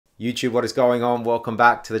YouTube, what is going on? Welcome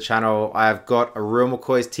back to the channel. I have got a Real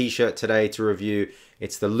McCoy's t-shirt today to review.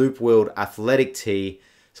 It's the Loopwheel athletic tee.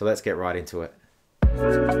 So let's get right into it.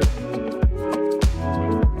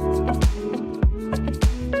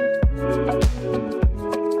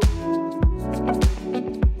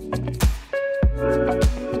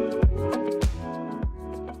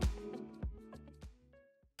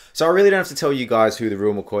 So I really don't have to tell you guys who the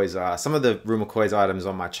Real McCoys are. Some of the Real McCoys items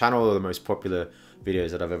on my channel are the most popular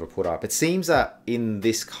videos that I've ever put up. It seems that in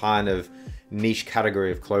this kind of niche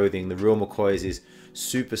category of clothing, the Real McCoys is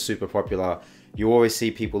super popular. You always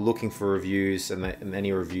see people looking for reviews, and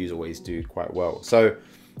any reviews always do quite well. So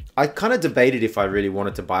I kind of debated if I really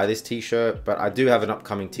wanted to buy this t-shirt, but I do have an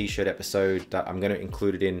upcoming t-shirt episode that I'm going to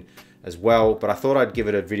include it in as well. But I thought I'd give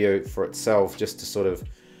it a video for itself just to sort of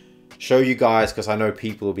show you guys, because I know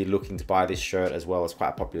people will be looking to buy this shirt as well. It's quite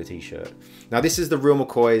a popular t-shirt. Now this is the Real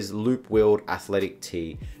McCoy's Loop-Wheeled athletic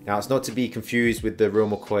tee. Now it's not to be confused with the Real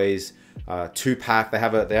McCoy's 2-pack. They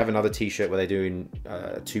have another t-shirt where they do in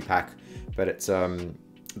 2-pack, but it's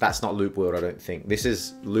that's not loop-wheeled, I don't think. This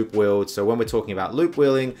is loop-wheeled. So when we're talking about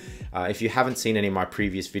loop-wheeling, if you haven't seen any of my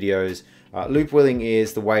previous videos, loop-wheeling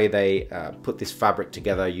is the way they put this fabric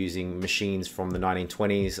together using machines from the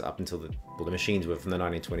 1920s up until the machines were from the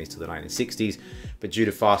 1920s to the 1960s, but due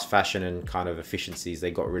to fast fashion and kind of efficiencies, they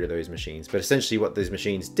got rid of those machines. But essentially what those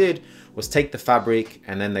machines did was take the fabric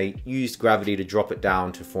and then they used gravity to drop it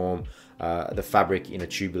down to form the fabric in a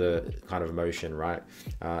tubular kind of motion, right?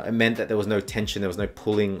 It meant that there was no tension, there was no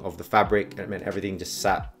pulling of the fabric, and it meant everything just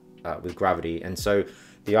sat with gravity. And so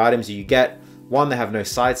the items you get, one, they have no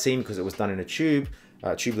side seam because it was done in a tube,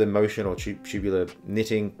 tubular motion or tubular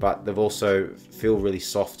knitting, but they've also feel really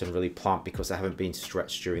soft and really plump because they haven't been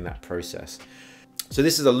stretched during that process. So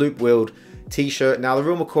this is a loop-wheeled t-shirt. Now the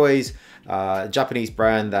Real McCoy's Japanese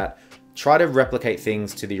brand that try to replicate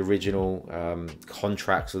things to the original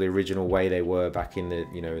contracts or the original way they were back in the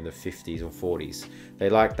in the 50s or 40s. They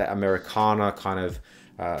like that Americana kind of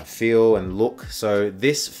feel and look. So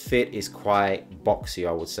this fit is quite boxy,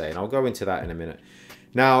 I would say, and I'll go into that in a minute.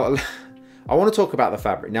 Now I want to talk about the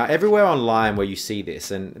fabric. Now everywhere online where you see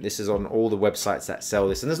this, and this is on all the websites that sell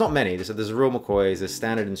this, and there's not many, there's Real McCoy's, there's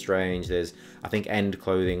Standard and Strange, there's I think End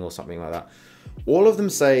Clothing or something like that. All of them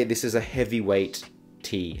say this is a heavyweight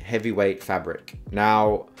tee, heavyweight fabric.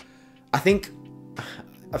 Now I think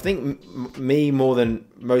me more than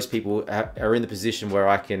most people are in the position where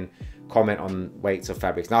I can comment on weights of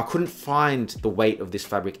fabrics. Now I couldn't find the weight of this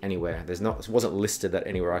fabric anywhere. It wasn't listed that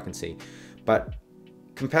anywhere I can see. But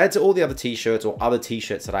compared to all the other t-shirts or other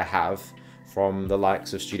t-shirts that I have from the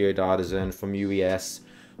likes of Studio Artisan, from UES,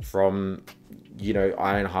 from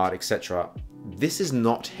Ironheart, etc., this is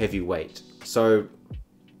not heavyweight. So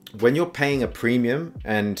when you're paying a premium,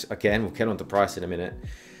 and again we'll get on to price in a minute,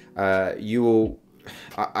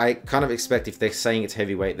 I kind of expect if they're saying it's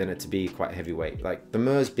heavyweight, then it to be quite heavyweight. Like the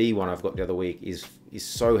Mers B one I've got the other week is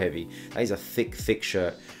so heavy. That is a thick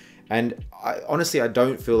shirt, and honestly I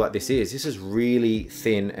don't feel like this is. This is really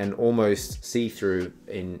thin and almost see-through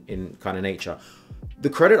in kind of nature.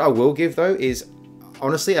 The credit I will give though is,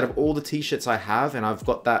 honestly, out of all the t-shirts I have, and I've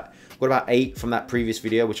got about 8 from that previous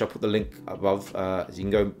video, which I'll put the link above, so you can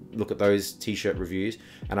go look at those t-shirt reviews,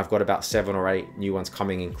 and I've got about 7 or 8 new ones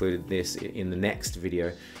coming, including this in the next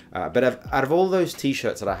video. But out of all those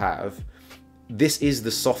t-shirts that I have, this is the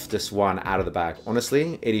softest one out of the bag.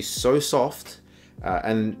 Honestly, it is so soft,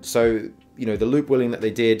 and so the loop wheeling that they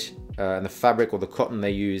did and the fabric or the cotton they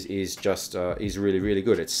use is just is really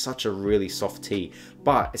good. It's such a really soft tee,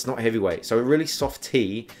 but it's not heavyweight. So a really soft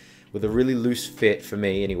tee with a really loose fit, for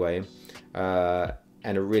me anyway,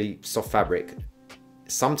 and a really soft fabric,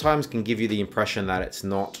 sometimes can give you the impression that it's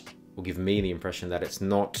not, or give me the impression that it's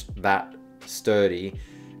not that sturdy,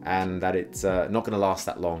 and that it's not going to last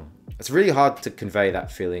that long. It's really hard to convey that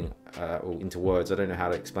feeling or into words. I don't know how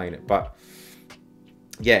to explain it, but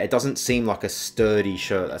yeah, it doesn't seem like a sturdy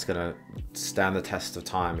shirt that's going to stand the test of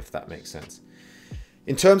time, if that makes sense.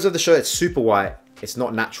 In terms of the shirt, it's super white. It's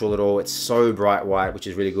not natural at all. It's so bright white, which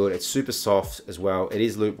is really good. It's super soft as well. It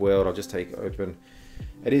is loop-wheeled. I'll just take it open.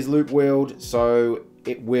 It is loop-wheeled, so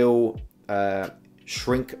it will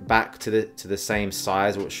shrink back to the same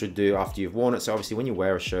size, or it should do after you've worn it. So obviously when you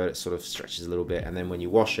wear a shirt, it sort of stretches a little bit, and then when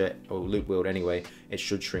you wash it, or loop-wheeled anyway, it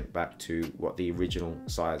should shrink back to what the original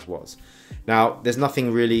size was. Now there's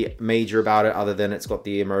nothing really major about it other than it's got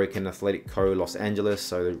the American Athletic Co. Los Angeles,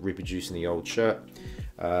 so they're reproducing the old shirt.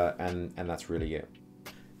 And that's really it.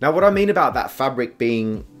 Now what I mean about that fabric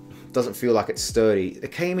being, doesn't feel like it's sturdy,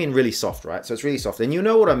 it came in really soft, right? So it's really soft, and you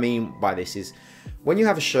know what I mean by this is When you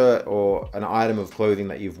have a shirt or an item of clothing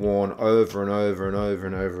that you've worn over and over and over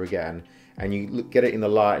and over again, and you get it in the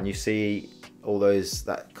light and you see all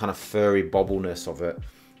that kind of furry bobbleness of it,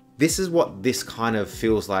 this is what this kind of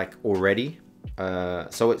feels like already.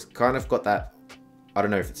 So it's kind of got that, I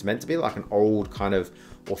don't know if it's meant to be like an old kind of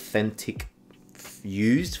authentic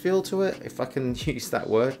used feel to it, if I can use that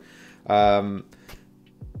word.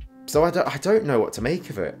 So I don't know what to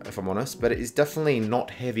make of it, if I'm honest, but it is definitely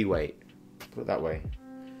not heavyweight, put it that way.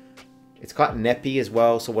 It's quite neppy as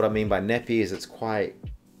well. So what I mean by neppy is it's quite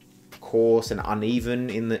coarse and uneven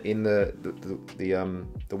in the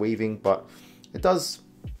weaving, but it does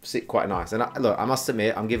sit quite nice. And look, I must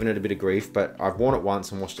admit, I'm giving it a bit of grief, but I've worn it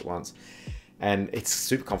once and washed it once, and it's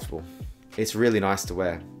super comfortable. It's really nice to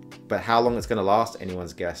wear. But how long it's going to last,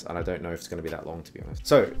 anyone's guess, and I don't know if it's going to be that long, to be honest.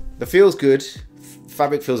 So the feel's good.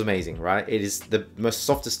 Fabric feels amazing, right? It is the most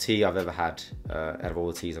softest tee I've ever had out of all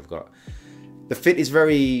the tees I've got. The fit is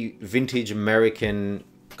very vintage American,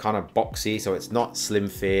 kind of boxy, so it's not slim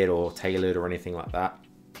fit or tailored or anything like that.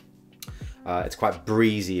 It's quite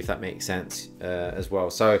breezy, if that makes sense, as well.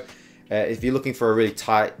 So if you're looking for a really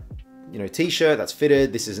tight, t-shirt that's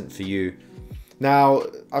fitted, this isn't for you. Now,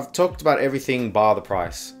 I've talked about everything bar the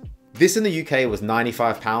price. This in the UK was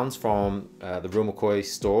 £95 from the Real McCoys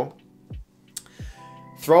store.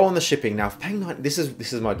 Throw on the shipping. Now, this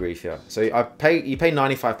is my grief here. So you pay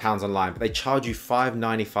 £95 online, but they charge you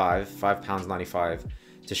 £5.95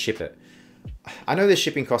 to ship it. I know there's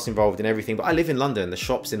shipping costs involved in everything, but I live in London. The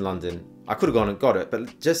shop's in London. I could have gone and got it,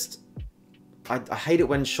 but just I hate it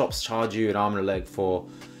when shops charge you an arm and a leg for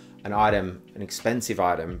an item, an expensive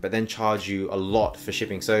item, but then charge you a lot for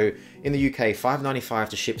shipping. So in the UK, £5.95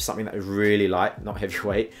 to ship something that is really light, not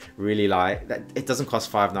heavyweight, really light. It doesn't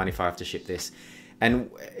cost £5.95 to ship this.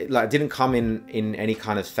 And it didn't come in any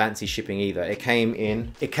kind of fancy shipping either. It came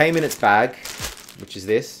in its bag, which is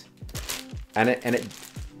this, and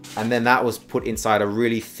then that was put inside a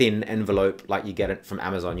really thin envelope, like you get it from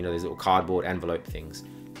Amazon. These little cardboard envelope things.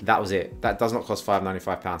 That was it. That does not cost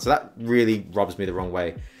 £5.95. So that really rubs me the wrong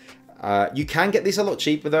way. You can get this a lot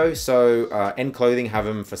cheaper though. So End Clothing have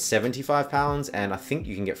them for £75, and I think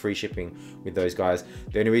you can get free shipping with those guys.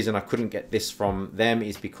 The only reason I couldn't get this from them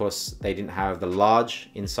is because they didn't have the large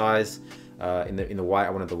in size in the white. I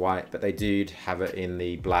wanted the white, but they did have it in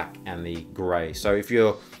the black and the grey. So if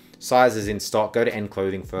your size is in stock, go to End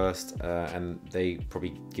Clothing first, and they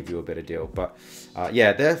probably give you a better deal. But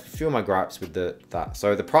yeah, there are a few of my gripes with that.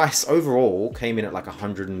 So the price overall came in at like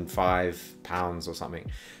 £105 or something.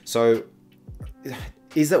 So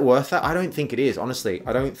is it worth that? I don't think it is, honestly.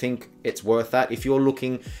 I don't think it's worth that. If you're a Real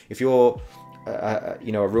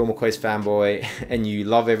McCoy's fanboy and you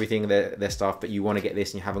love everything their stuff, but you want to get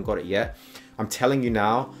this and you haven't got it yet, I'm telling you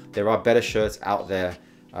now, there are better shirts out there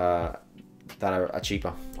that are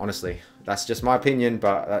cheaper. Honestly, that's just my opinion,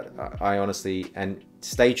 but I honestly, and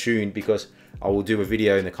stay tuned because I will do a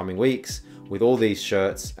video in the coming weeks with all these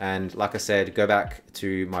shirts. And like I said, go back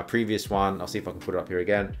to my previous one. I'll see if I can put it up here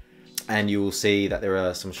again, and you will see that there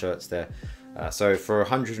are some shirts there. So for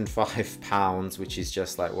 £105, which is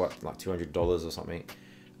just like what, like $200 or something,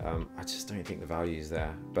 I just don't think the value is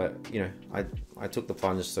there. But I took the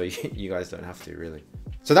plunge so you guys don't have to, really.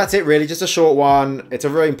 So that's it, really, just a short one. It's a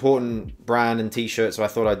very important brand and t-shirt, so I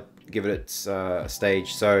thought I'd give it a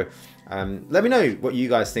stage. So let me know what you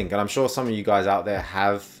guys think, and I'm sure some of you guys out there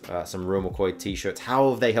have some Real McCoy t-shirts.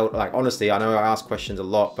 How have they held? Like, honestly, I know I ask questions a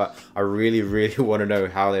lot, but I really want to know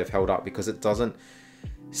how they've held up, because it doesn't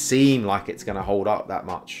seem like it's going to hold up that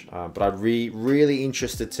much. But I'd really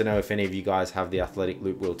interested to know if any of you guys have the athletic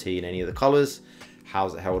Loopwheel tee in any of the colors.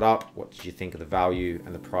 How's it held up? What did you think of the value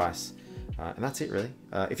and the price? And that's it, really.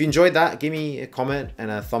 If you enjoyed that, give me a comment and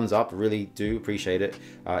a thumbs up. I really do appreciate it.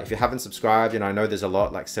 If you haven't subscribed, I know there's a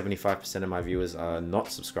lot, like 75% of my viewers are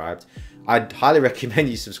not subscribed. I'd highly recommend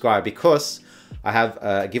you subscribe, because I have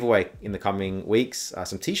a giveaway in the coming weeks.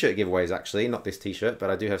 Some t-shirt giveaways, actually, not this t-shirt, but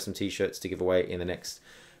I do have some t-shirts to give away in the next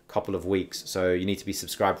couple of weeks. So you need to be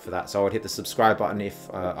subscribed for that. So I would hit the subscribe button if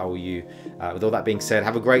I were you. With all that being said,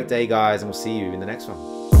 have a great day, guys, and we'll see you in the next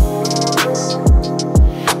one.